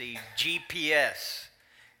GPS,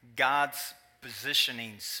 God's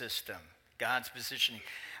positioning system. God's positioning.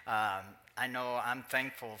 I know I'm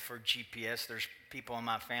thankful for GPS. There's people in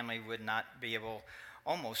my family would not be able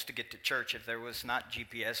almost to get to church if there was not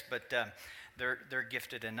GPS, but they're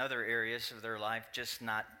gifted in other areas of their life, just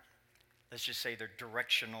not, let's just say, their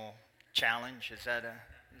directional challenge. Is that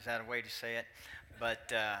a way to say it?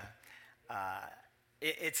 But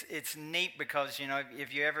it's neat because, you know,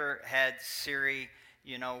 if you ever had Siri,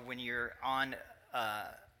 you know, when you're on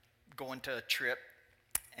going to a trip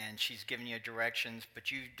and she's giving you directions, but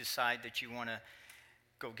you decide that you want to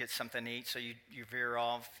go get something to eat, so you veer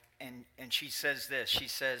off, and she says this. She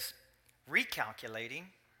says, recalculating.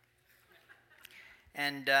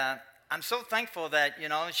 And I'm so thankful that, you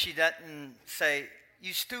know, she doesn't say,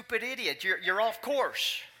 you stupid idiot, you're off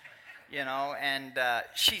course. You know, and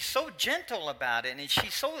she's so gentle about it, and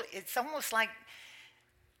it's almost like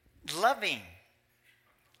loving.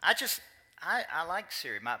 I like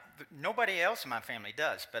Siri. Nobody else in my family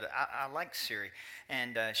does, but I like Siri,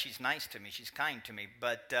 and she's nice to me. She's kind to me.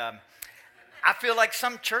 But I feel like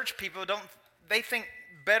some church people they think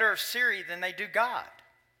better of Siri than they do God.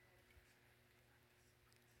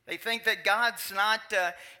 They think that God's not,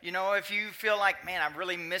 you know, if you feel like, man, I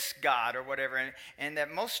really miss God or whatever, and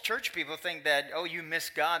that most church people think that, oh, you miss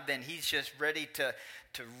God, then he's just ready to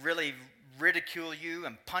really ridicule you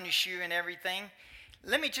and punish you and everything.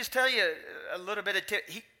 Let me just tell you a little bit of tip.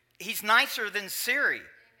 He's nicer than Siri.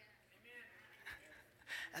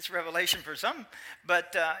 That's revelation for some.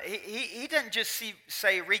 But he doesn't just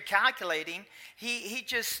say recalculating. He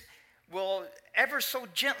just will ever so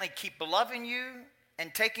gently keep loving you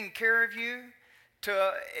and taking care of you.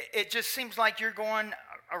 It just seems like you're going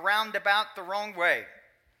around about the wrong way.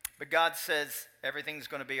 But God says everything's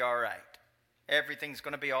going to be all right. Everything's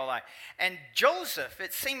going to be all right. And Joseph,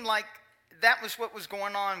 it seemed like that was what was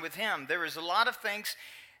going on with him. There was a lot of things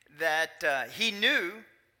that he knew,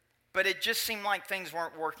 but it just seemed like things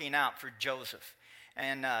weren't working out for Joseph.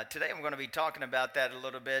 And today I'm going to be talking about that a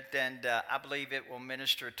little bit, and I believe it will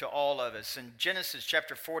minister to all of us. In Genesis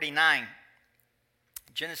chapter 49,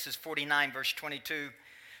 Genesis 49, verse 22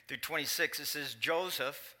 through 26, it says,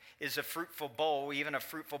 Joseph is a fruitful bow, even a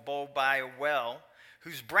fruitful bow by a well,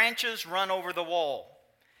 whose branches run over the wall.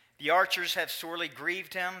 The archers have sorely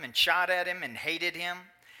grieved him and shot at him and hated him,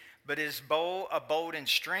 but his bow abode in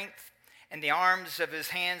strength, and the arms of his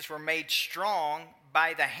hands were made strong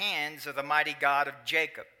by the hands of the mighty God of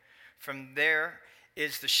Jacob. From there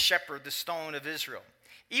is the shepherd, the stone of Israel,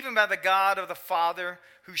 even by the God of the Father,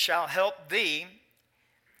 who shall help thee,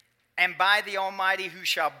 and by the Almighty, who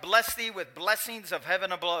shall bless thee with blessings of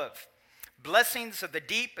heaven above, blessings of the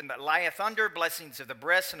deep and that lieth under, blessings of the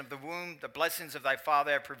breast and of the womb, the blessings of thy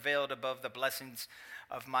father have prevailed above the blessings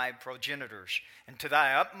of my progenitors. And to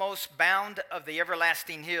thy utmost bound of the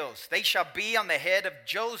everlasting hills, they shall be on the head of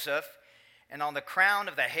Joseph, and on the crown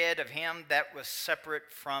of the head of him that was separate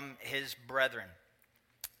from his brethren.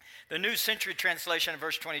 The New Century Translation of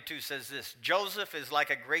verse 22 says this: Joseph is like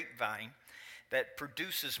a grapevine that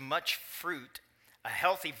produces much fruit, a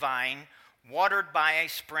healthy vine, watered by a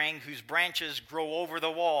spring whose branches grow over the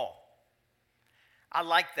wall. I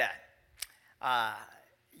like that.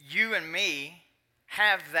 You and me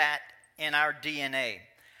have that in our DNA.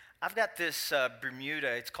 I've got this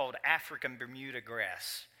Bermuda, it's called African Bermuda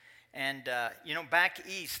grass. And, you know, back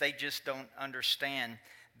east, they just don't understand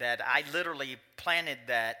that I literally planted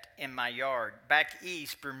that in my yard. Back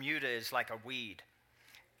east, Bermuda is like a weed.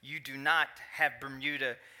 You do not have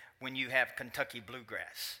Bermuda when you have Kentucky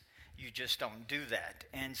bluegrass. You just don't do that.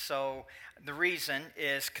 And so the reason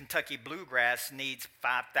is Kentucky bluegrass needs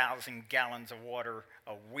 5,000 gallons of water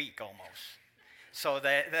a week almost. So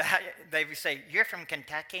they say, you're from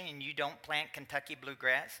Kentucky and you don't plant Kentucky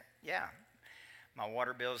bluegrass? Yeah. My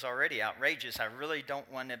water bill is already outrageous. I really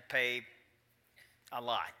don't want to pay a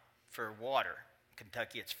lot for water.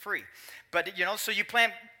 Kentucky, it's free. But, you know, so you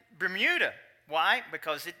plant Bermuda. Why?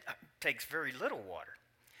 Because it takes very little water.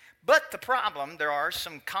 But the problem, there are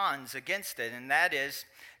some cons against it, and that is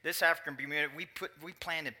this African Bermuda, we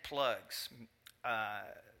planted plugs.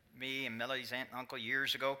 Me and Melody's aunt and uncle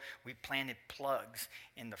years ago, we planted plugs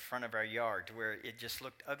in the front of our yard to where it just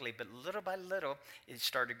looked ugly, but little by little, it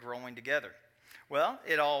started growing together. Well,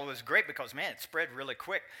 it all was great because, man, it spread really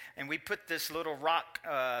quick. And we put this little rock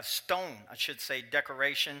stone, I should say,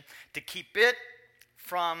 decoration to keep it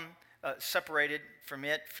from separated from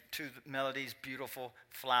it to Melody's beautiful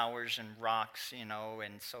flowers and rocks, you know,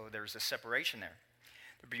 and so there's a separation there.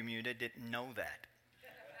 The Bermuda didn't know that.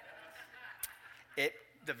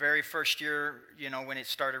 The very first year, you know, when it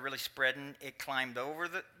started really spreading, it climbed over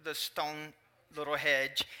the stone little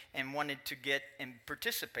hedge and wanted to get and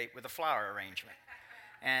participate with the flower arrangement.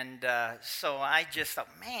 And so I just thought,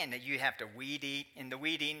 man, that you have to weed eat. In the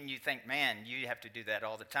weed eating, you think, man, you have to do that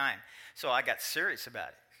all the time. So I got serious about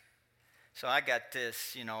it. So I got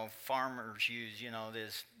this, farmers use,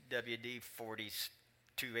 this WD-40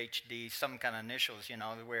 2HD, some kind of initials,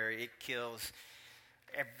 where it kills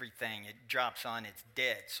everything. It drops on, it's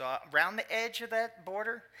dead. So around the edge of that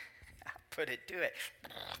border, I put it to it.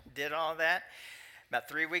 Did all that. About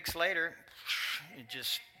 3 weeks later, it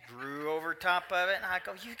just grew over top of it, and I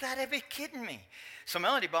go, you got to be kidding me. So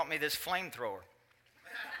Melody bought me this flamethrower.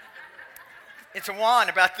 It's a wand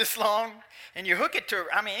about this long, and you hook it to,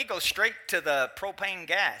 it goes straight to the propane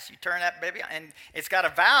gas. You turn that baby on, and it's got a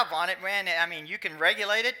valve on it, man. You can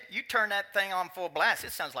regulate it. You turn that thing on full blast.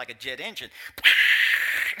 It sounds like a jet engine.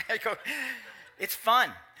 It's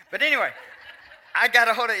fun. But anyway, I got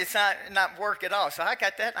a hold of it. It's not work at all. So I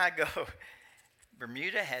got that, and I go,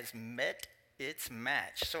 Bermuda has met its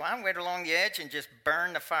match. So I went along the edge and just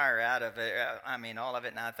burned the fire out of it. All of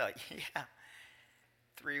it. And I thought, yeah.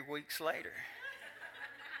 3 weeks later,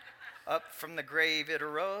 up from the grave it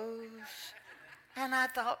arose. And I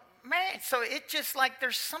thought, man, so it just like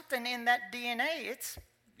there's something in that DNA.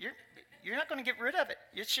 You're not going to get rid of it.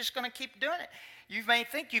 It's just going to keep doing it. You may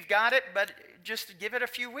think you've got it, but just give it a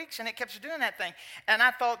few weeks, and it keeps doing that thing. And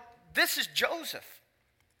I thought, this is Joseph.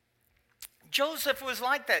 Joseph was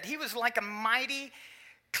like that. He was like a mighty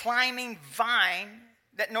climbing vine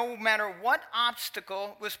that no matter what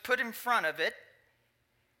obstacle was put in front of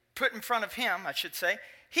him, I should say,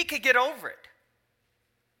 he could get over it.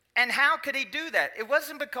 And how could he do that? It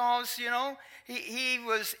wasn't because, he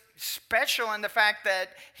was special in the fact that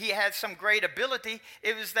he had some great ability.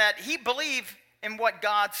 It was that he believed in what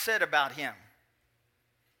God said about him.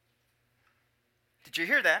 Did you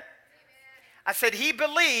hear that? I said he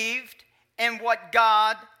believed in what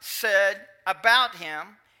God said about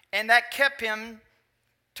him, and that kept him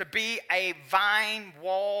to be a vine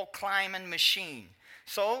wall climbing machine.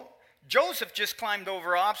 So Joseph just climbed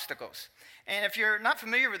over obstacles. And if you're not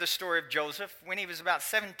familiar with the story of Joseph, when he was about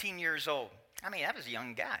 17 years old, that was a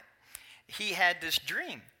young guy. He had this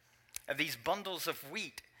dream of these bundles of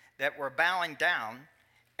wheat that were bowing down,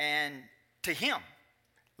 and to him,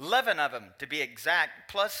 11 of them to be exact,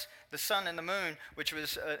 plus the sun and the moon, which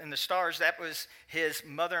was and the stars, that was his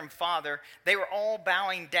mother and father. They were all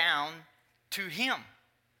bowing down to him.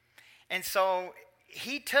 And so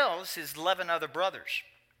he tells his 11 other brothers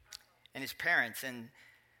and his parents, and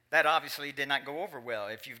that obviously did not go over well.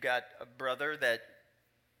 If you've got a brother that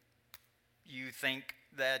you think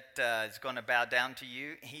that is going to bow down to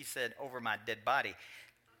you, he said, over my dead body.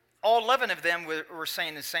 All 11 of them were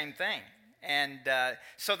saying the same thing. And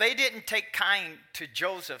so they didn't take kind to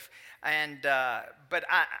Joseph. But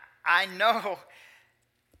I know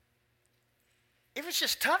it was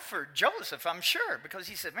just tough for Joseph, I'm sure, because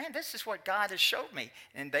he said, man, this is what God has showed me.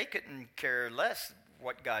 And they couldn't care less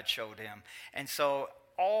what God showed him. And so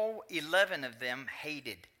all 11 of them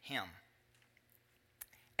hated him.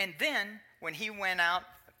 And then when he went out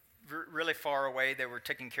really far away, they were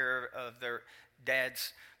taking care of their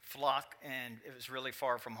dad's flock, and it was really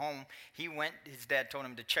far from home. He went, his dad told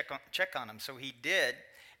him to check on him, so he did.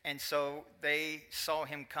 And so they saw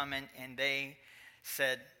him coming, and they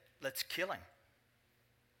said, let's kill him.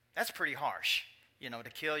 That's pretty harsh, to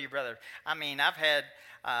kill your brother. I'm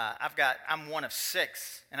one of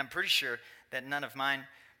 6, and I'm pretty sure that none of mine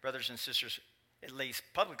brothers and sisters, at least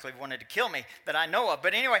publicly, wanted to kill me that I know of.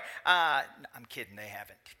 But anyway, I'm kidding, they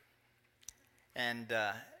haven't.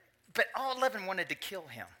 But all 11 wanted to kill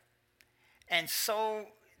him. And so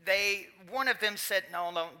one of them said,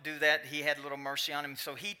 no, don't do that. He had a little mercy on him.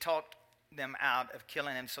 So he talked them out of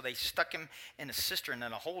killing him. So they stuck him in a cistern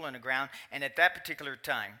in a hole in the ground. And at that particular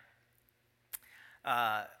time,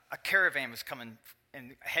 a caravan was coming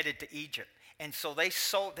and headed to Egypt. And so they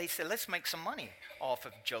said, let's make some money off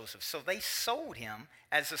of Joseph. So they sold him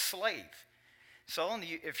as a slave. So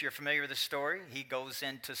if you're familiar with the story, he goes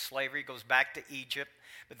into slavery, goes back to Egypt.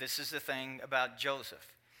 But this is the thing about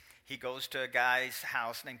Joseph. He goes to a guy's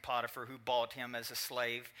house named Potiphar who bought him as a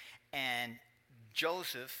slave. And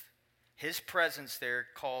Joseph, his presence there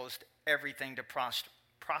caused everything to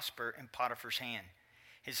prosper in Potiphar's hand.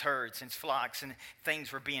 His herds, his flocks, and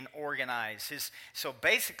things were being organized. So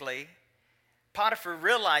basically, Potiphar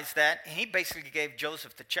realized that, and he basically gave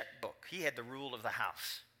Joseph the checkbook. He had the rule of the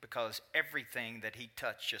house because everything that he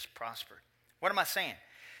touched just prospered. What am I saying?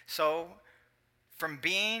 So from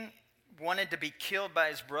being wanted to be killed by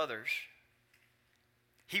his brothers,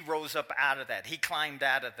 he rose up out of that. He climbed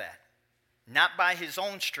out of that. not by his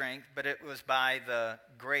own strength, but it was by the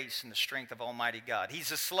grace and the strength of Almighty God.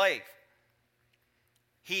 He's a slave.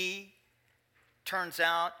 He turns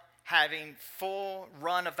out having full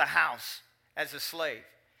run of the house as a slave.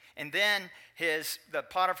 And then the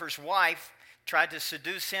Potiphar's wife tried to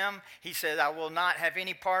seduce him. He said, I will not have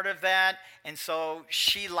any part of that. And so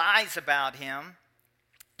she lies about him.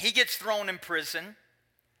 He gets thrown in prison.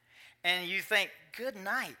 And you think, good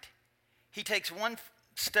night. He takes one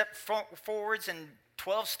step forwards and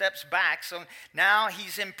 12 steps back. So now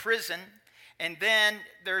he's in prison. And then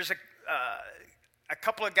there's a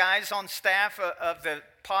couple of guys on staff of the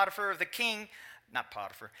Potiphar, of the king, not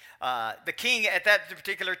Potiphar, the king at that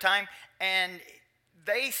particular time, and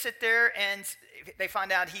they sit there and they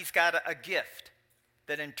find out he's got a gift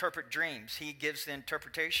that interpret dreams. He gives the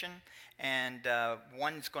interpretation, and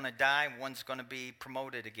one's going to die, one's going to be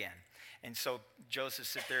promoted again. And so Joseph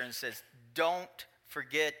sits there and says, don't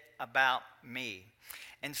forget about me.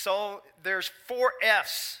 And so there's 4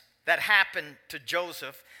 F's that happen to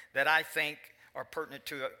Joseph that I think are pertinent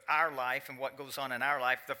to our life and what goes on in our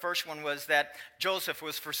life. The first one was that Joseph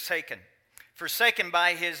was forsaken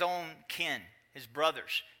by his own kin, his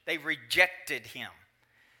brothers. They rejected him.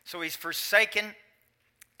 So he's forsaken,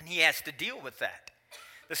 and he has to deal with that.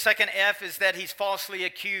 The second F is that he's falsely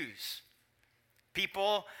accused.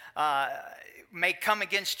 People may come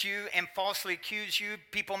against you and falsely accuse you.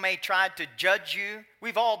 People may try to judge you.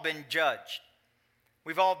 We've all been judged.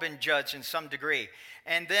 We've all been judged in some degree.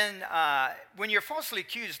 And then when you're falsely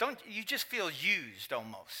accused, you just feel used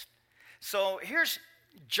almost. So here's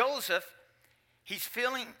Joseph. He's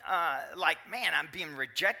feeling like, man, I'm being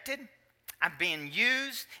rejected. I'm being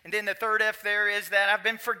used. And then the third F there is that I've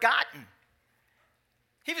been forgotten.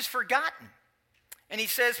 He was forgotten. And he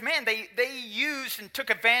says, man, they used and took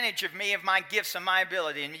advantage of me, of my gifts and my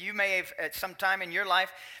ability. And you may have at some time in your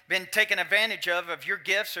life been taken advantage of your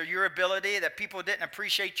gifts or your ability, that people didn't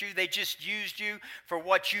appreciate you. They just used you for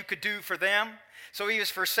what you could do for them. So he was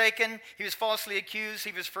forsaken. He was falsely accused.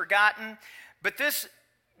 He was forgotten. But this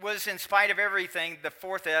was in spite of everything. The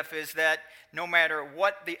fourth F is that no matter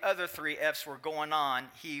what the other 3 F's were going on,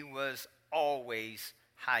 he was always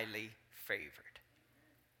highly favored.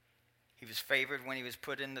 He was favored when he was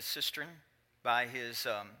put in the cistern by his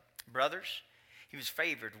brothers. He was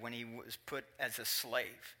favored when he was put as a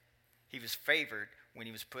slave. He was favored when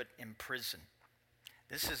he was put in prison.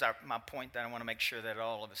 This is my point that I want to make sure that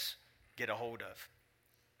all of us get a hold of.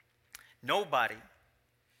 Nobody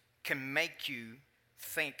can make you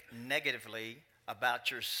think negatively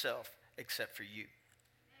about yourself except for you.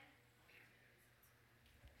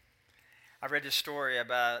 I read a story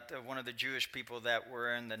about one of the Jewish people that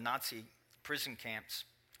were in the Nazi prison camps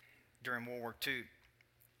during World War II.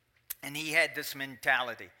 And he had this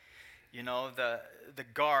mentality. You know, the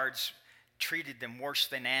guards treated them worse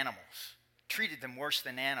than animals.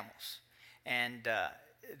 And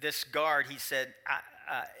this guard, he said,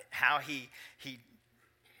 how he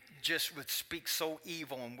just would speak so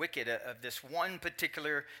evil and wicked of this one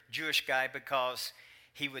particular Jewish guy, because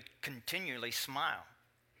he would continually smile.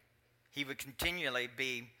 He would continually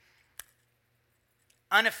be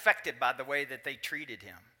unaffected by the way that they treated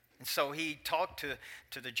him. And so he talked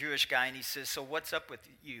to the Jewish guy, and he says, so what's up with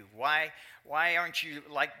you? Why aren't you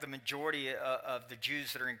like the majority of the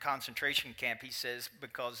Jews that are in concentration camp? He says,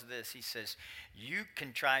 because of this. He says, you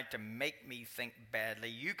can try to make me think badly.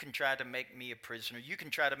 You can try to make me a prisoner. You can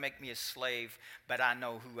try to make me a slave, but I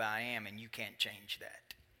know who I am, and you can't change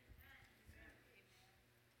that.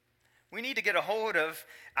 We need to get a hold of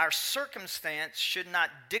our circumstance should not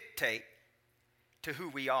dictate to who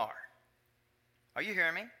we are. Are you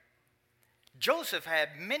hearing me? Joseph had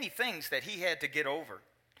many things that he had to get over,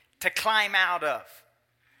 to climb out of.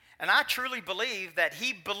 And I truly believe that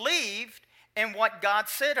he believed in what God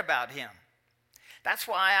said about him. That's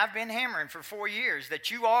why I've been hammering for 4 years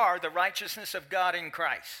that you are the righteousness of God in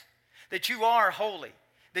Christ, that you are holy,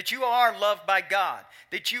 that you are loved by God,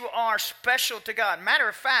 that you are special to God. Matter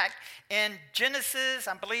of fact, in Genesis,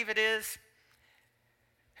 I believe it is,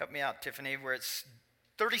 help me out, Tiffany, where it's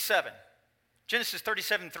 37. Genesis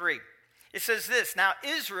 37:3. It says this, now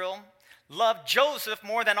Israel loved Joseph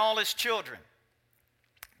more than all his children,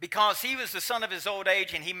 because he was the son of his old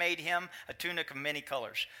age, and he made him a tunic of many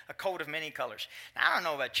colors, a coat of many colors. Now, I don't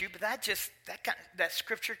know about you, but that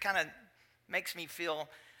scripture kind of makes me feel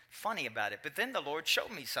funny about it. But then the Lord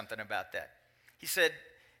showed me something about that. He said,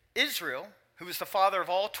 Israel, who was the father of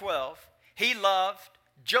all 12, he loved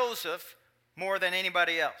Joseph more than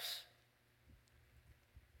anybody else.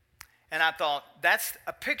 And I thought, that's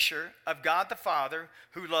a picture of God the Father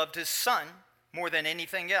who loved his son more than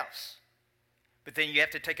anything else. But then you have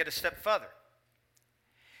to take it a step further.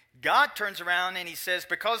 God turns around and he says,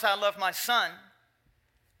 because I love my son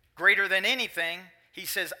greater than anything, he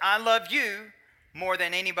says, I love you more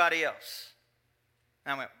than anybody else.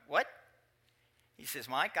 And I went, what? He says,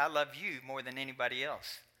 Mike, I love you more than anybody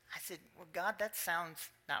else. I said, well, God, that sounds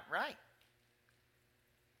not right.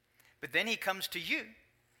 But then he comes to you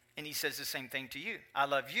and he says the same thing to you. I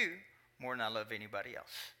love you more than I love anybody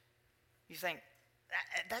else. You think,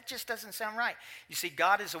 that just doesn't sound right. You see,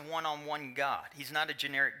 God is a one-on-one God. He's not a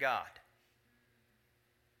generic God.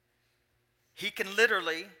 He can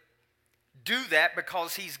literally do that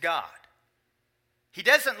because he's God. He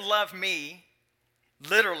doesn't love me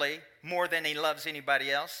literally more than he loves anybody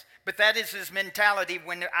else, but that is his mentality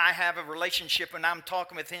when I have a relationship and I'm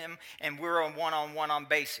talking with him and we're on one-on-one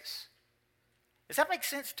basis. Does that make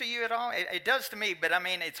sense to you at all? It does to me, but I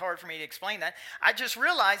mean, it's hard for me to explain that. I just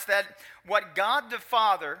realized that what God the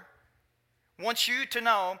Father wants you to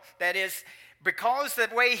know, that is, because the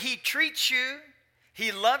way he treats you,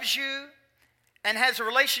 he loves you, and has a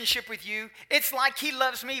relationship with you, it's like he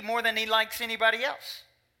loves me more than he likes anybody else.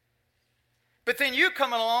 But then you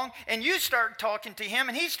come along and you start talking to him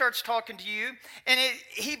and he starts talking to you, and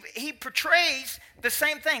he portrays the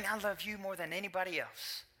same thing. I love you more than anybody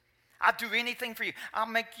else. I'll do anything for you. I'll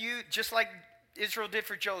make you, just like Israel did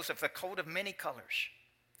for Joseph, the coat of many colors.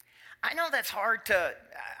 I know that's hard to,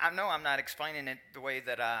 I know I'm not explaining it the way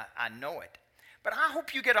that I know it, but I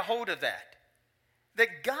hope you get a hold of that.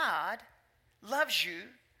 That God loves you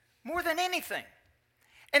more than anything.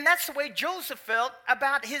 And that's the way Joseph felt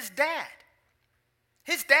about his dad.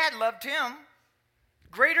 His dad loved him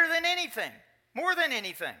greater than anything, more than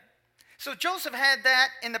anything. So Joseph had that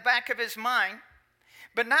in the back of his mind.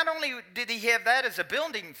 But not only did he have that as a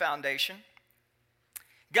building foundation,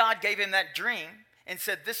 God gave him that dream and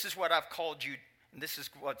said, this is what I've called you, and this is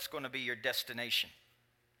what's going to be your destination.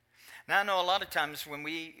 Now, I know a lot of times when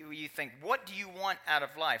you think, what do you want out of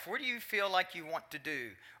life? What do you feel like you want to do?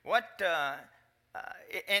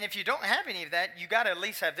 And if you don't have any of that, you got to at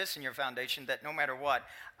least have this in your foundation, that no matter what,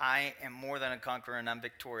 I am more than a conqueror and I'm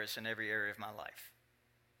victorious in every area of my life.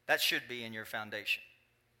 That should be in your foundation.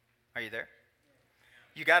 Are you there?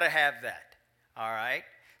 You got to have that, all right?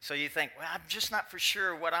 So you think, well, I'm just not for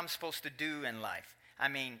sure what I'm supposed to do in life. I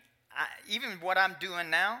mean, even what I'm doing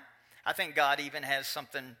now, I think God even has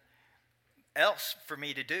something else for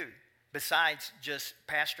me to do besides just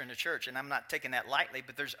pastoring the church. And I'm not taking that lightly,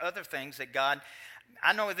 but there's other things that God,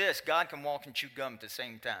 I know this, God can walk and chew gum at the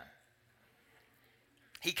same time.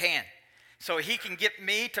 He can. So he can get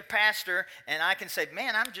me to pastor, and I can say,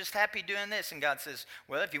 man, I'm just happy doing this. And God says,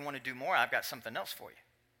 well, if you want to do more, I've got something else for you.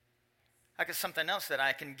 I've got something else that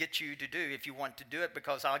I can get you to do if you want to do it,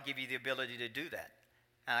 because I'll give you the ability to do that.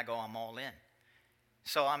 And I go, I'm all in.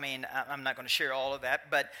 So, I mean, I'm not going to share all of that,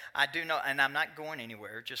 but I do know, and I'm not going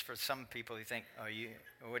anywhere. Just for some people who think,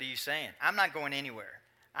 what are you saying? I'm not going anywhere.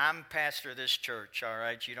 I'm pastor of this church, all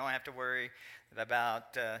right? You don't have to worry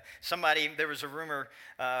about there was a rumor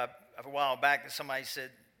a while back that somebody said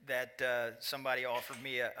that somebody offered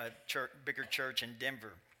me a bigger church in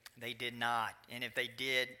Denver. They did not. And if they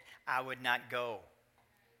did, I would not go.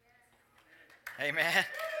 Amen.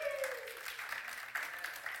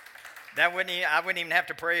 I wouldn't even have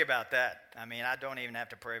to pray about that. I mean, I don't even have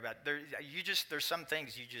to pray about it. There's some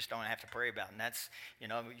things you just don't have to pray about. And that's,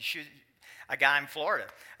 a guy in Florida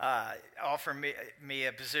offered me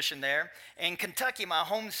a position there. In Kentucky, my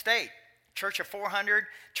home state, church of 400,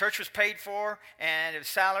 church was paid for, and the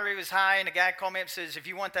salary was high, and the guy called me up and says, if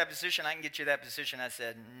you want that position, I can get you that position. I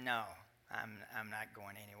said, no, I'm not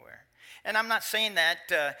going anywhere. And I'm not saying that.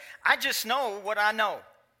 I just know what I know.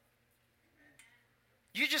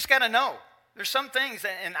 You just got to know. There's some things,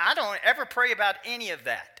 and I don't ever pray about any of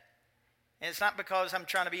that. And it's not because I'm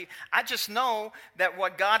trying to be, I just know that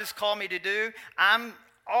what God has called me to do, I'm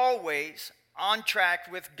always on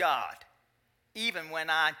track with God, even when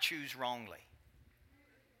I choose wrongly.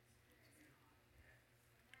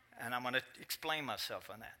 And I'm going to explain myself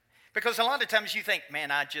on that. Because a lot of times you think,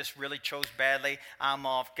 man, I just really chose badly. I'm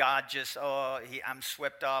off. God just, I'm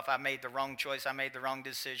swept off. I made the wrong choice. I made the wrong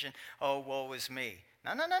decision. Oh, woe is me.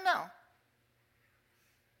 No.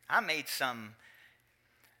 I made some,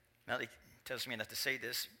 Melody tells me not to say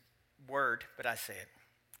this word, but I say it.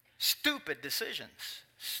 Stupid decisions,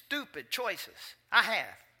 stupid choices. I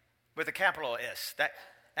have, with a capital S. That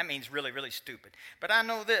means really, really stupid. But I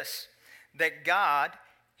know this, that God,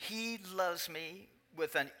 He loves me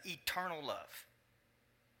with an eternal love.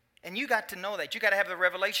 And you got to know that. You got to have the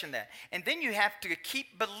revelation that. And then you have to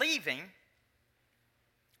keep believing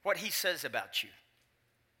what He says about you.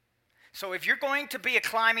 So if you're going to be a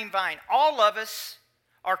climbing vine, all of us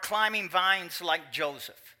are climbing vines like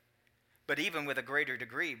Joseph. but even with a greater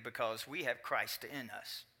degree because we have Christ in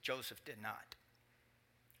us. Joseph did not.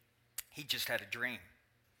 He just had a dream.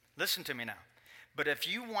 Listen to me now. But if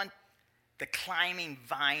you want the climbing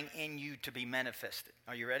vine in you to be manifested,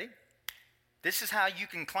 are you ready? This is how you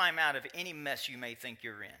can climb out of any mess you may think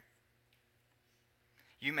you're in.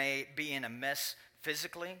 You may be in a mess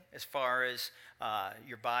physically, as far as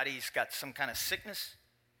your body's got some kind of sickness.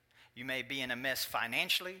 You may be in a mess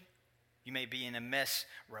financially. You may be in a mess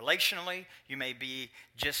relationally. You may be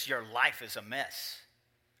just your life is a mess.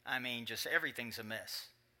 I mean, just everything's a mess.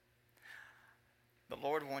 The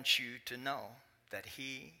Lord wants you to know that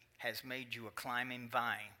He has made you a climbing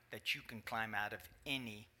vine that you can climb out of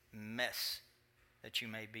any mess that you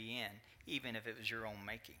may be in, even if it was your own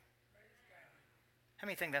making. How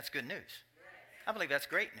many think that's good news? I believe that's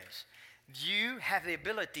great news. You have the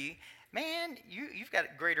ability, man, you've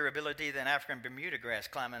got greater ability than African Bermuda grass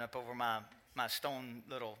climbing up over my stone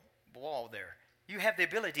little wall there. You have the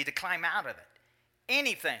ability to climb out of it.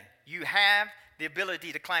 Anything, you have the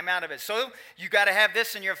ability to climb out of it. So you got to have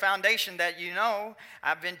this in your foundation that you know,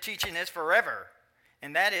 I've been teaching this forever,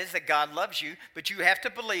 and that is that God loves you, but you have to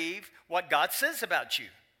believe what God says about you.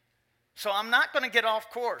 So I'm not going to get off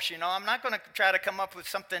course, I'm not going to try to come up with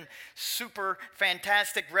something super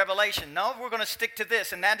fantastic revelation. No, we're going to stick to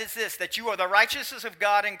this, and that is this, that you are the righteousness of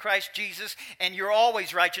God in Christ Jesus, and you're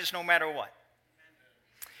always righteous no matter what.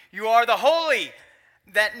 You are the holy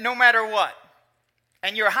that no matter what.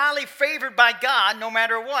 And you're highly favored by God no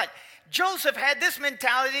matter what. Joseph had this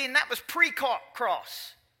mentality, and that was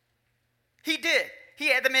pre-cross. He did. He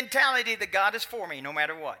had the mentality that God is for me no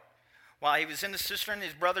matter what. While he was in the cistern,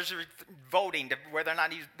 his brothers were voting to whether or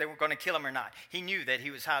not they were going to kill him or not. He knew that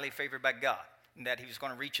he was highly favored by God and that he was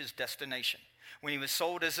going to reach his destination. When he was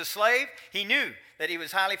sold as a slave, he knew that he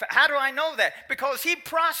was highly favored. How do I know that? Because he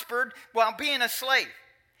prospered while being a slave.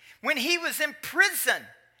 When he was in prison,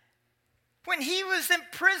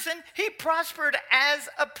 he prospered as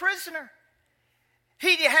a prisoner.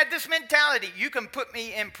 He had this mentality, you can put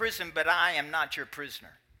me in prison, but I am not your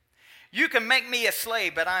prisoner. You can make me a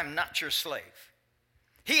slave, but I am not your slave.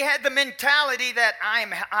 He had the mentality that I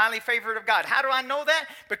am highly favored of God. How do I know that?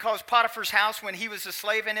 Because Potiphar's house, when he was a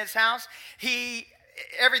slave in his house,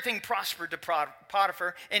 everything prospered to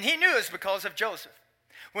Potiphar, and he knew it was because of Joseph.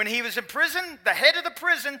 When he was in prison, the head of the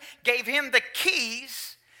prison gave him the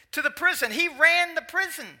keys to the prison. He ran the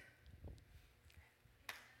prison.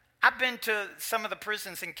 I've been to some of the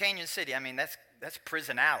prisons in Canyon City. I mean, that's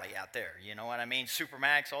Prison Alley out there, you know what I mean?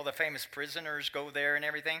 Supermax, all the famous prisoners go there and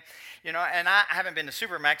everything. And I haven't been to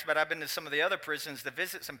Supermax, but I've been to some of the other prisons to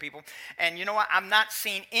visit some people. And you know what? I've not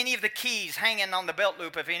seen any of the keys hanging on the belt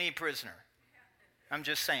loop of any prisoner. I'm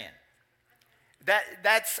just saying.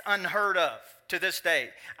 That's unheard of to this day.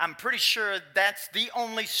 I'm pretty sure that's the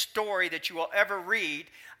only story that you will ever read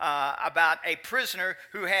about a prisoner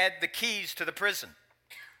who had the keys to the prison.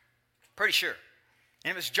 Pretty sure.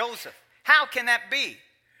 And it was Joseph. How can that be?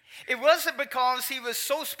 It wasn't because he was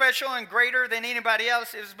so special and greater than anybody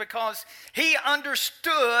else. It was because he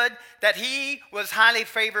understood that he was highly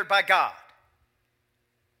favored by God.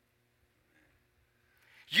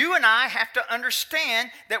 You and I have to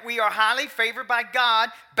understand that we are highly favored by God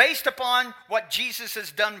based upon what Jesus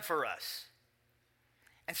has done for us.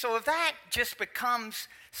 And so if that just becomes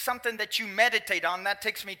something that you meditate on, that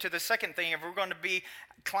takes me to the second thing. If we're going to be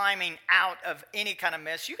climbing out of any kind of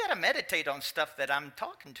mess, you got to meditate on stuff that I'm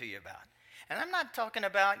talking to you about. And I'm not talking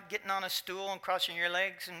about getting on a stool and crossing your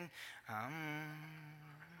legs and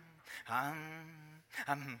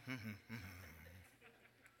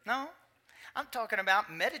no, I'm talking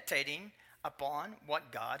about meditating upon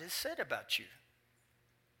what God has said about you.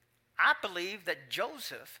 I believe that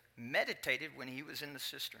Joseph meditated when he was in the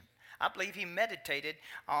cistern. I believe he meditated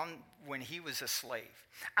on when he was a slave.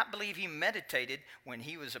 I believe he meditated when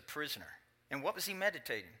he was a prisoner. And what was he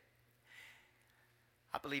meditating?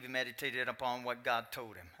 I believe he meditated upon what God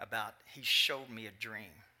told him about. He showed me a dream.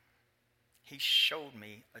 He showed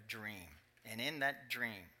me a dream. And in that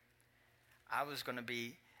dream, I was going to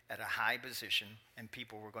be at a high position and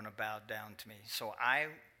people were going to bow down to me. So I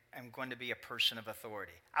am going to be a person of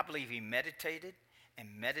authority. I believe he meditated and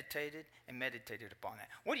meditated and meditated upon that.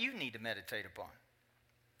 What do you need to meditate upon?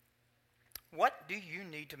 What do you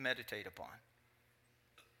need to meditate upon?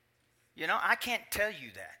 I can't tell you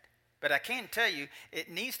that. But I can tell you, it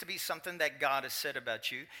needs to be something that God has said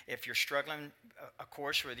about you. If you're struggling, of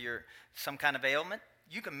course, with some kind of ailment,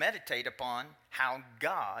 you can meditate upon how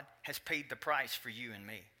God has paid the price for you and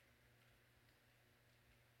me.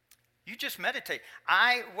 You just meditate.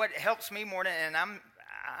 What helps me more than, and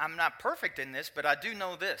I'm not perfect in this, but I do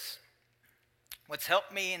know this. What's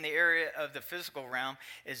helped me in the area of the physical realm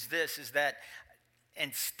is that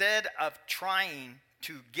instead of trying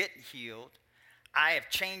to get healed, I have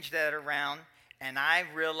changed that around, and I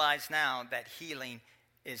realize now that healing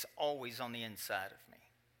is always on the inside of me.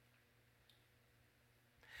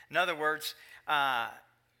 In other words, I'm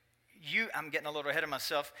getting a little ahead of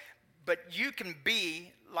myself, but you can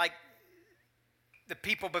be like the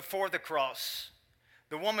people before the cross,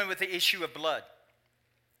 the woman with the issue of blood.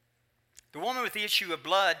 The woman with the issue of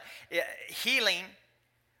blood, healing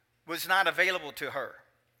was not available to her.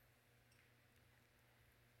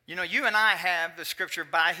 You know, you and I have the scripture,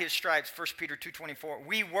 by his stripes, 1 Peter 2:24.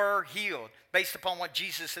 We were healed based upon what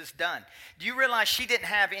Jesus has done. Do you realize she didn't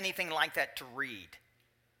have anything like that to read?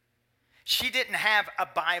 She didn't have a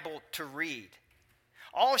Bible to read.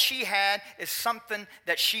 All she had is something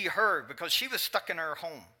that she heard because she was stuck in her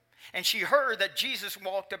home. And she heard that Jesus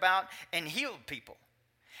walked about and healed people.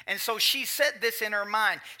 And so she said this in her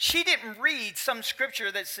mind. She didn't read some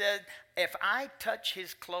scripture that said, if I touch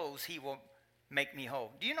his clothes, he will make me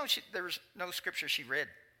whole. Do you know there was no scripture she read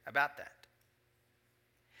about that?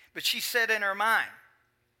 But she said in her mind,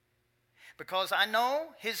 because I know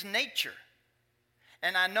his nature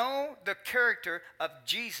and I know the character of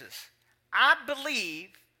Jesus, I believe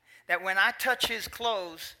that when I touch his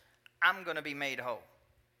clothes, I'm going to be made whole.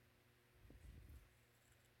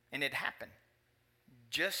 And it happened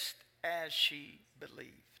just as she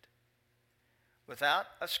believed. Without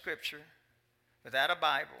a scripture, without a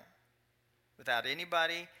Bible, without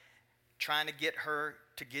anybody trying to get her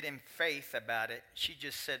to get in faith about it, she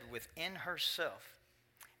just said within herself,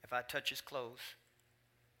 if I touch his clothes,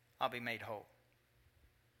 I'll be made whole.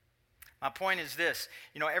 My point is this,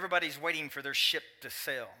 everybody's waiting for their ship to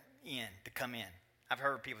come in. I've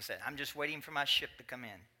heard people say, I'm just waiting for my ship to come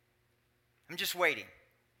in. I'm just waiting.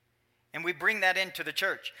 And we bring that into the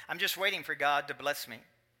church. I'm just waiting for God to bless me.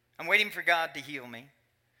 I'm waiting for God to heal me.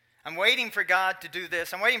 I'm waiting for God to do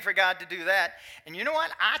this. I'm waiting for God to do that. And you know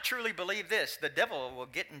what? I truly believe this. The devil will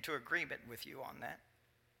get into agreement with you on that.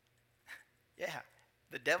 Yeah,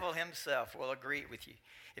 the devil himself will agree with you.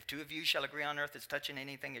 If two of you shall agree on earth as touching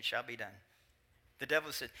anything, it shall be done. The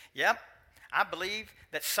devil said, yep, I believe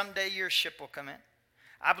that someday your ship will come in.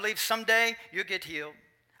 I believe someday you'll get healed.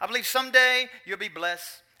 I believe someday you'll be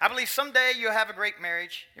blessed. I believe someday you'll have a great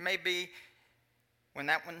marriage. It may be when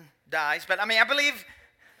that one dies, but I believe.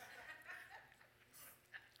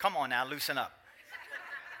 Come on now, loosen up.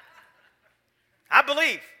 I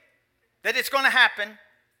believe that it's going to happen.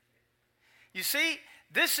 You see,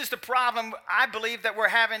 this is the problem I believe that we're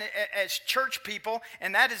having as church people,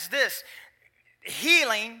 and that is this.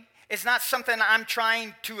 Healing is not something I'm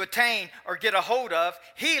trying to attain or get a hold of.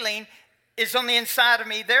 Healing is on the inside of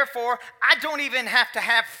me. Therefore, I don't even have to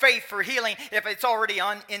have faith for healing if it's already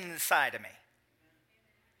inside of me.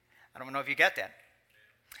 I don't know if you get that.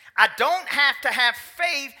 I don't have to have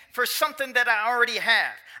faith for something that I already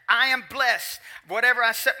have. I am blessed. Whatever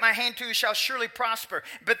I set my hand to shall surely prosper.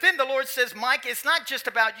 But then the Lord says, Mike, it's not just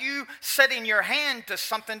about you setting your hand to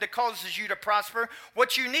something that causes you to prosper.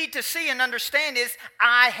 What you need to see and understand is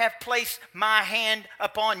I have placed my hand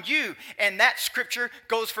upon you. And that scripture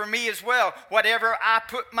goes for me as well. Whatever I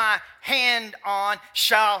put my hand on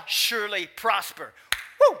shall surely prosper.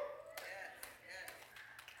 Woo!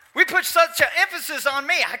 We put such an emphasis on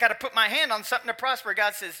me. I got to put my hand on something to prosper.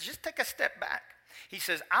 God says, just take a step back. He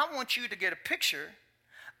says, I want you to get a picture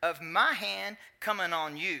of my hand coming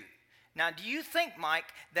on you. Now, do you think, Mike,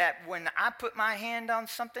 that when I put my hand on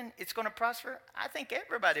something, it's going to prosper? I think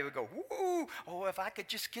everybody would go, woo, oh, if I could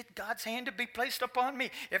just get God's hand to be placed upon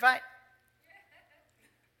me.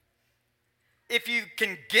 If you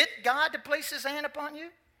can get God to place his hand upon you,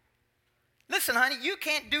 listen, honey, you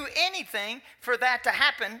can't do anything for that to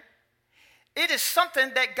happen. It is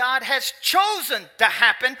something that God has chosen to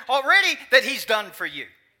happen already that he's done for you.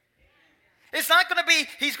 It's not going to be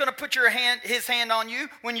he's going to put his hand on you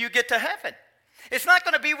when you get to heaven. It's not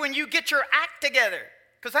going to be when you get your act together,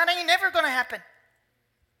 because that ain't never going to happen.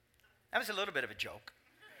 That was a little bit of a joke.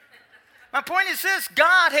 My point is this: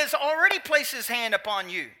 God has already placed his hand upon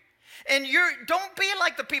you. And don't be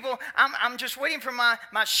like the people, I'm just waiting for my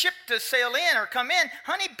ship to sail in or come in.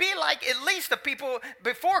 Honey, be like at least the people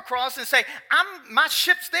before cross and say, my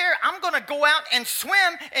ship's there. I'm going to go out and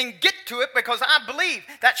swim and get to it because I believe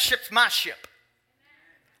that ship's my ship.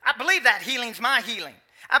 I believe that healing's my healing.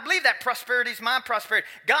 I believe that prosperity's my prosperity.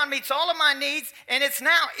 God meets all of my needs, and it's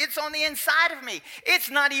on the inside of me. It's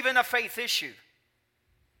not even a faith issue.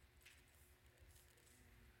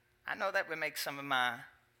 I know that would make some of my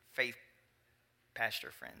faith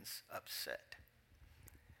pastor friends upset.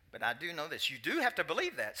 But I do know this. You do have to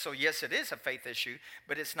believe that. So yes, it is a faith issue,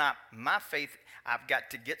 but it's not my faith. I've got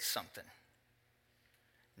to get something.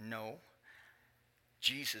 No.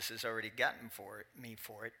 Jesus has already gotten me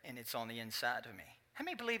for it, and it's on the inside of me. How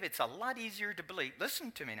many believe it's a lot easier to believe?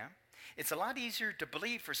 Listen to me now. It's a lot easier to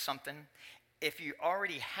believe for something if you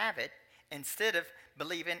already have it instead of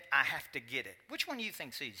believing I have to get it. Which one do you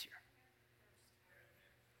think's easier?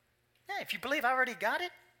 Yeah, if you believe I already got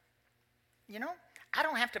it, I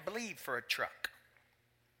don't have to believe for a truck.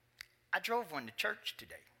 I drove one to church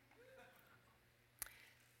today.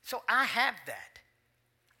 So I have that.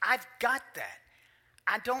 I've got that.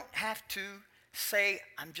 I don't have to say,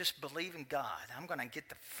 I'm just believing God. I'm going to get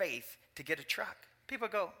the faith to get a truck. People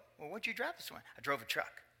go, well, what'd you drive this one? I drove a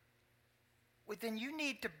truck. Well, then you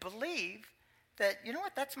need to believe that, you know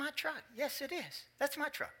what, that's my truck. Yes, it is. That's my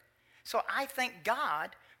truck. So I thank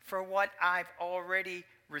God for what I've already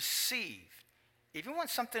received. If you want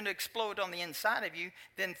something to explode on the inside of you,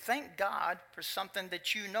 then thank God for something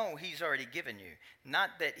that you know He's already given you. Not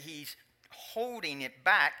that He's holding it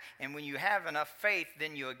back, and when you have enough faith,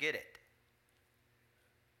 then you'll get it.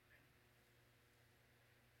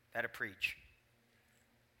 That'll preach.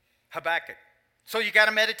 Habakkuk. So you got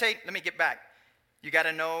to meditate. Let me get back. You got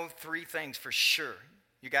to know 3 things for sure.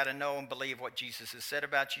 You got to know and believe what Jesus has said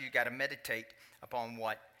about you. You got to meditate upon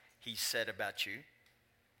what He said about you.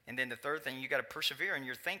 And then the third thing, you got to persevere in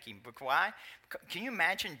your thinking. But why? Can you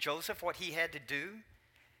imagine Joseph, what he had to do?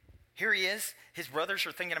 Here he is. His brothers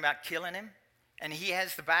are thinking about killing him. And he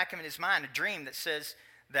has the back of in his mind a dream that says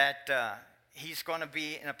that he's going to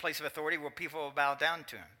be in a place of authority where people will bow down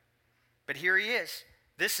to him. But here he is.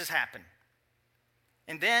 This has happened.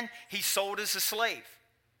 And then he's sold as a slave.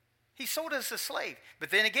 He's sold as a slave. But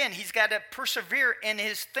then again, he's got to persevere in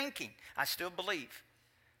his thinking. I still believe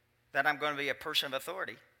that I'm going to be a person of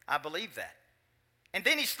authority. I believe that. And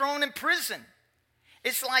then he's thrown in prison.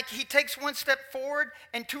 It's like he takes 1 step forward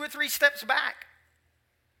and 2 or 3 steps back.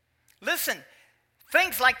 Listen,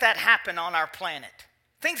 things like that happen on our planet.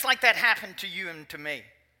 Things like that happen to you and to me.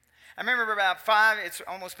 I remember it's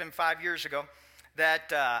almost been 5 years ago,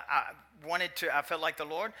 that I felt like the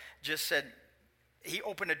Lord just said, He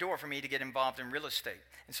opened a door for me to get involved in real estate.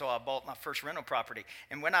 And so I bought my first rental property.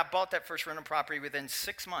 And when I bought that first rental property, within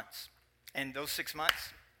 6 months, and those 6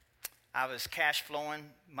 months, I was cash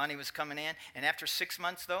flowing, money was coming in. And after 6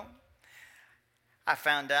 months, though, I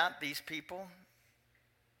found out these people,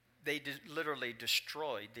 they literally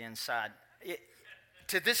destroyed the inside.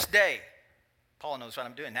 To this day, Paul knows what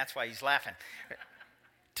I'm doing. That's why he's laughing.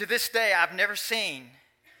 To this day, I've never seen,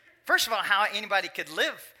 first of all, how anybody could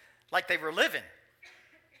live like they were living.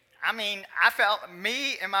 I mean, I felt,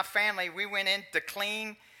 me and my family, we went in to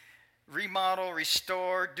clean, remodel,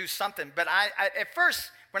 restore, do something. But I at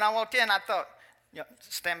first, when I walked in, I thought,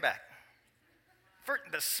 stand back. For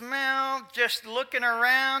the smell, just looking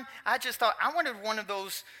around, I just thought, I wanted one of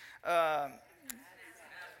those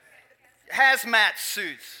hazmat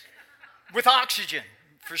suits with oxygen,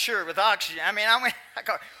 for sure, with oxygen. I mean, I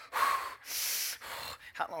go,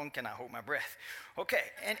 how long can I hold my breath? Okay,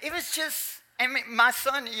 and it was just, my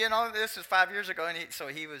son, this was 5 years ago, and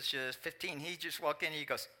he was just 15. He just walked in and he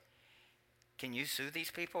goes, can you sue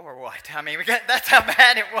these people or what? I mean, that's how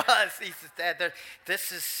bad it was. He says, Dad,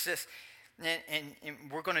 this is just, and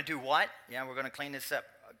we're going to do what? Yeah, we're going to clean this up.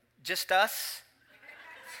 Just us?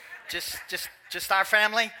 Just our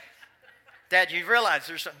family? Dad, you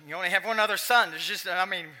realize you only have one other son. There's just,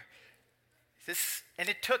 and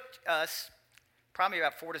it took us probably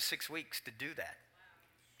about 4 to 6 weeks to do that.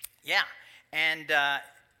 Yeah, and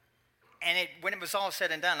when it was all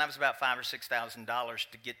said and done, that was about $5,000 or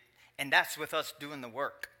 $6,000 to get. And that's with us doing the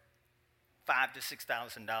work, $5,000 to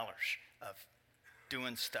 $6,000 of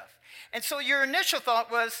doing stuff. And so your initial thought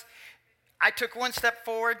was, I took 1 step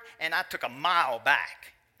forward and I took a mile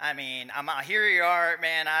back. I mean, here you are,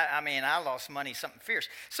 man. I lost money, something fierce.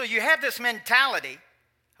 So you have this mentality.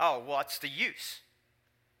 Oh, what's the use?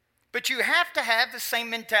 But you have to have the same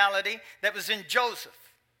mentality that was in Joseph.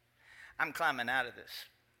 I'm climbing out of this.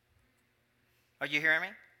 Are you hearing me?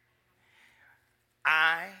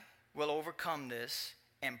 I will overcome this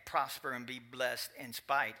and prosper and be blessed in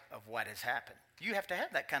spite of what has happened. You have to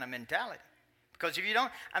have that kind of mentality. Because if you don't,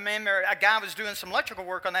 I remember a guy was doing some electrical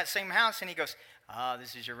work on that same house, and he goes, oh,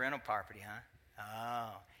 this is your rental property, huh?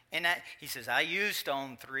 Oh. And he says, I used to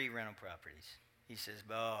own 3 rental properties. He says,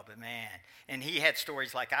 oh, but man. And he had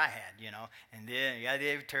stories like I had, And then,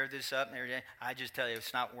 they tear this up and everything. I just tell you,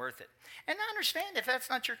 it's not worth it. And I understand if that's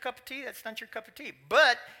not your cup of tea, that's not your cup of tea.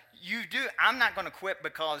 But you do. I'm not going to quit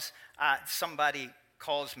because somebody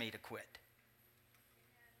calls me to quit.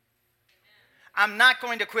 I'm not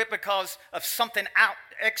going to quit because of something out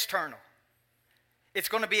external. It's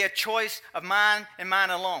going to be a choice of mine and mine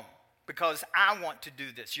alone because I want to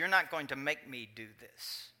do this. You're not going to make me do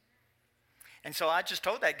this. And so I just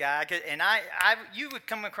told that guy, and you would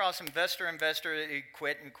come across investor, he'd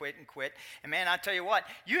quit and quit and quit. And man, I tell you what,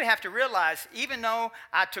 you have to realize, even though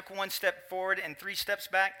I took one step forward and 3 steps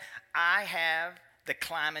back, I have the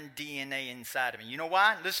climbing DNA inside of me. You know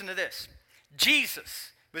why? Listen to this.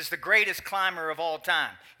 Jesus was the greatest climber of all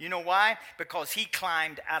time. You know why? Because he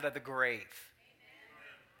climbed out of the grave.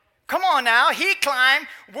 Come on now, he climbed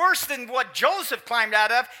worse than what Joseph climbed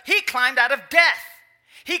out of. He climbed out of death.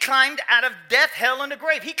 He climbed out of death, hell, and the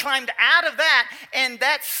grave. He climbed out of that, and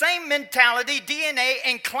that same mentality, DNA,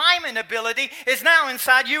 and climbing ability is now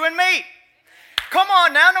inside you and me. Come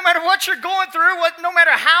on now, no matter what you're going through, no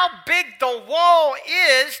matter how big the wall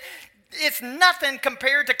is, it's nothing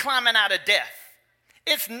compared to climbing out of death.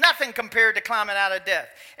 It's nothing compared to climbing out of death.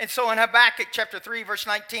 And so in Habakkuk chapter 3, verse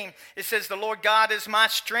 19, it says, the Lord God is my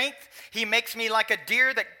strength. He makes me like a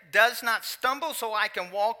deer that does not stumble, so I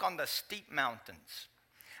can walk on the steep mountains.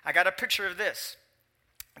 I got a picture of this.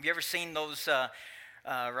 Have you ever seen those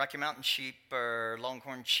Rocky Mountain sheep or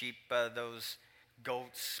longhorn sheep, those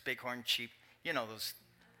goats, bighorn sheep? You know, those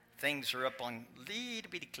things are up on little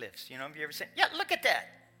bitty cliffs. You know, have you ever seen? Yeah, look at that.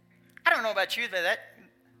 I don't know about you, but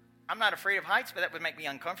I'm not afraid of heights, but that would make me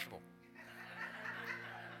uncomfortable.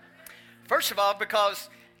 First of all, because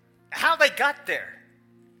how they got there.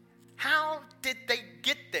 How did they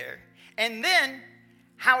get there? And then,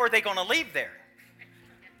 how are they going to leave there?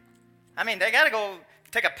 I mean, they got to go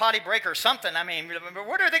take a potty break or something. I mean,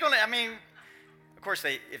 what are they going to, of course,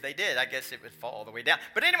 if they did, I guess it would fall all the way down.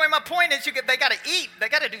 But anyway, my point is they got to eat. They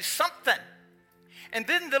got to do something. And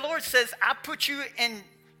then the Lord says, I put you in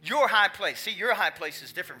your high place. See, your high place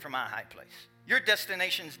is different from my high place. Your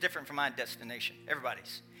destination is different from my destination.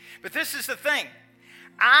 Everybody's. But this is the thing.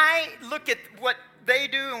 I look at what they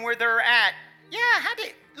do and where they're at. Yeah,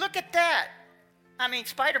 look at that. I mean,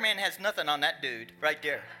 Spider-Man has nothing on that dude right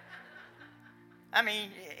there. I mean,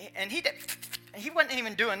 and he wasn't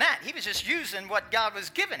even doing that. He was just using what God was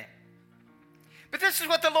giving him. But this is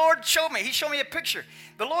what the Lord showed me. He showed me a picture.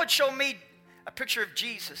 The Lord showed me a picture of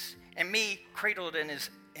Jesus and me cradled in his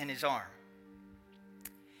arm.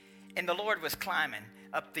 And the Lord was climbing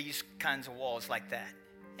up these kinds of walls like that.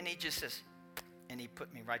 And he just says, and he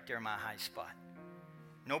put me right there in my high spot.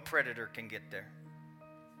 No predator can get there.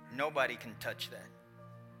 Nobody can touch that.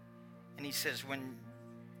 And he says, when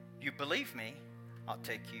you believe me, I'll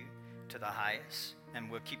take you to the highest,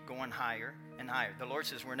 and we'll keep going higher and higher. The Lord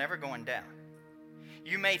says we're never going down.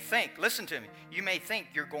 You may think, listen to me, you may think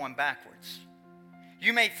you're going backwards.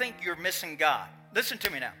 You may think you're missing God. Listen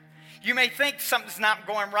to me now. You may think something's not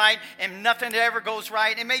going right and nothing ever goes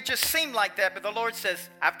right. It may just seem like that, but the Lord says,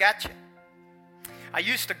 I've got you. I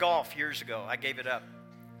used to golf years ago. I gave it up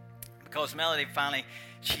because Melody finally,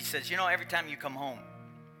 she says, every time you come home,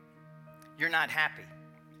 you're not happy.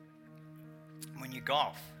 When you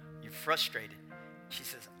golf, you're frustrated. She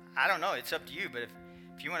says, I don't know, it's up to you, but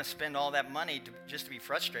if you want to spend all that money just to be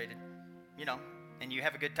frustrated, and you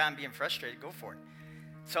have a good time being frustrated, go for it.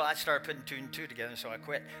 So I started putting 2 and 2 together, so I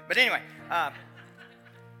quit. But anyway,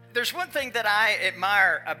 there's one thing that I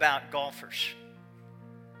admire about golfers.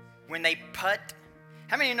 When they putt,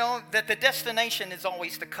 how many know that the destination is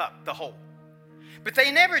always the cup, the hole? But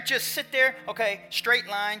they never just sit there, okay, straight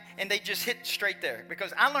line, and they just hit straight there.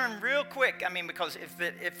 Because I learned real quick, because if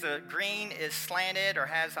the green is slanted or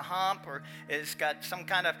has a hump or it's got some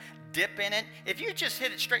kind of dip in it, if you just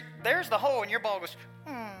hit it straight, there's the hole, and your ball goes,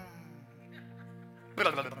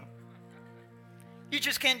 You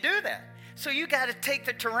just can't do that. So you got to take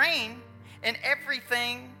the terrain and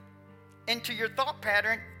everything into your thought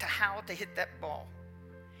pattern to how to hit that ball.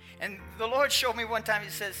 And the Lord showed me one time, he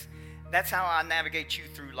says, that's how I navigate you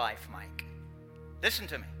through life, Mike. Listen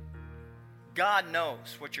to me. God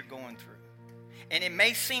knows what you're going through. And it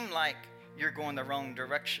may seem like you're going the wrong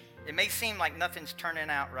direction. It may seem like nothing's turning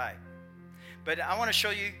out right. But I want to show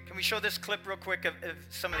you, can we show this clip real quick of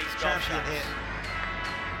some of these golf shots?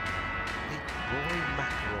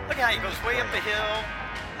 Look how he goes way up the hill.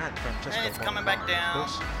 And it's coming back down.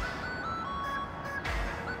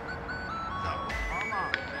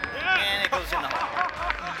 And it goes in the hole.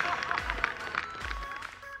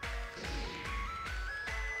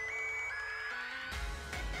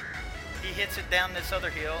 He hits it down this other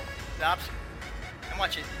hill, the opposite. And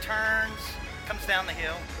watch it, turns, comes down the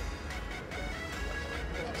hill.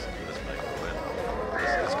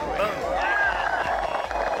 Boom.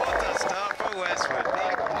 What a start for Westwood.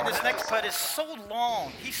 And his next putt is so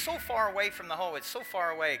long. He's so far away from the hole. It's so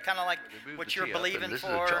far away, kind of like what you're believing this for.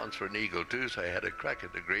 This is a chance for an eagle too, so I had a crack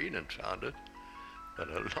at the green and found it. But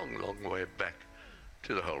a long, long way back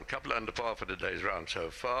to the hole. Couple under par for today's round so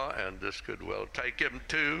far, and this could well take him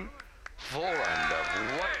to 4 under.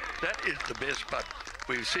 What? That is the best putt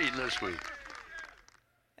we've seen this week.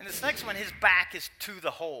 And this next one, his back is to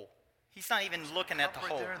the hole. He's not even looking at the Right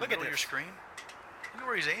hole. there in the Look at middle of your this. screen. Look at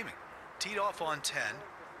where he's aiming. Teed off on 10.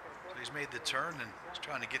 So he's made the turn and he's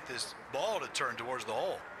trying to get this ball to turn towards the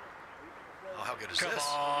hole. Oh, how good is Come this?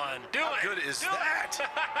 on, do How it. good is do that?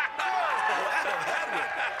 Oh, Adam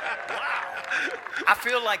Hadwin. Wow. I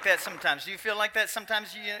feel like that sometimes. Do you feel like that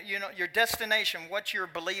sometimes? You know your destination, what you're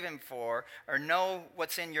believing for, or know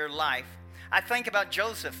what's in your life. I think about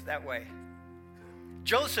Joseph that way.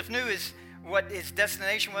 Joseph knew what his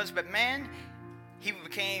destination was, but man,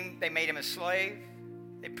 they made him a slave.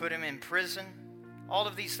 They put him in prison. All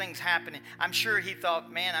of these things happening. I'm sure he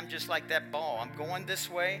thought, man, I'm just like that ball. I'm going this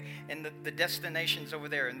way, and the destination's over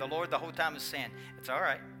there. And the Lord the whole time is saying, it's all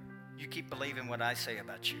right. You keep believing what I say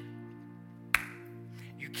about you.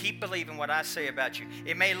 You keep believing what I say about you.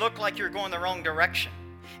 It may look like you're going the wrong direction.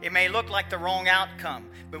 It may look like the wrong outcome.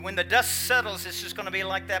 But when the dust settles, it's just going to be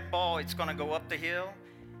like that ball. It's going to go up the hill.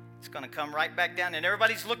 It's going to come right back down. And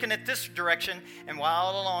everybody's looking at this direction. And while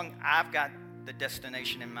all along, I've got the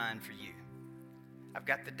destination in mind for you. I've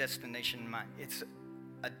got the destination in mind. It's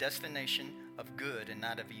a destination of good and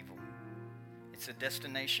not of evil. It's a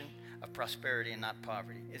destination of prosperity and not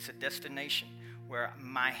poverty. It's a destination where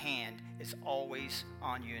my hand is always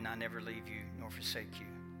on you and I never leave you nor forsake you.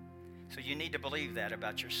 So you need to believe that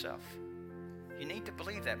about yourself. You need to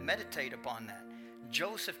believe that. Meditate upon that.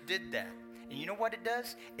 Joseph did that. And you know what it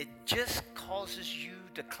does? It just causes you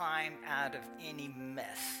to climb out of any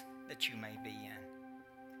mess that you may be in.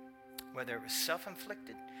 Whether it was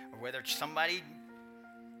self-inflicted or whether somebody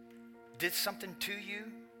did something to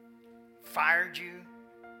you, fired you,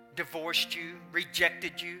 divorced you,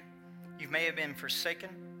 rejected you. You may have been forsaken.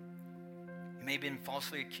 You may have been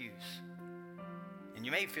falsely accused. And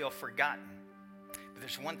you may feel forgotten. But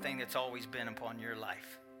there's one thing that's always been upon your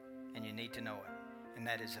life, and you need to know it, and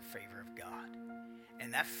that is the favor of God.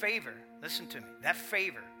 And that favor, listen to me, that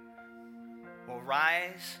favor will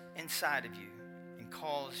rise inside of you and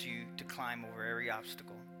cause you to climb over every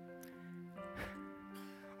obstacle,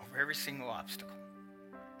 over every single obstacle,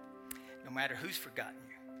 no matter who's forgotten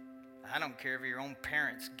you. I don't care if your own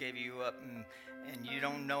parents gave you up and you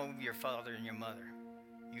don't know your father and your mother.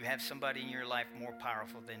 You have somebody in your life more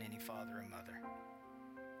powerful than any father and mother.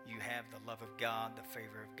 You have the love of God, the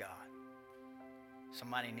favor of God.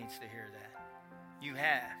 Somebody needs to hear that. You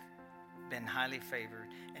have been highly favored,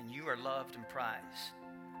 and you are loved and prized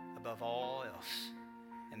above all else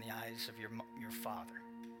in the eyes of your Father.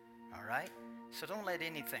 All right? So don't let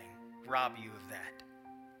anything rob you of that.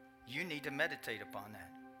 You need to meditate upon that,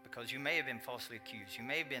 because you may have been falsely accused. You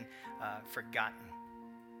may have been forgotten.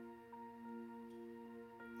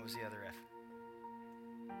 What was the other F?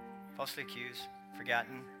 Falsely accused,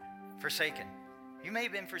 forgotten, forsaken. You may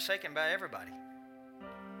have been forsaken by everybody.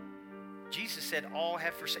 Jesus said all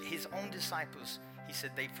have forsaken. His own disciples, he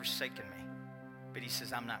said, they've forsaken me. But he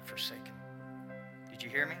says, I'm not forsaken. Did you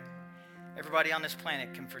hear me? Everybody on this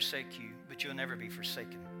planet can forsake you, but you'll never be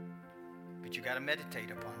forsaken. But you got to meditate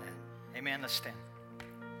upon that. Amen. Let's stand.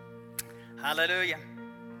 Hallelujah.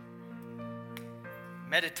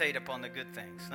 Meditate upon the good things.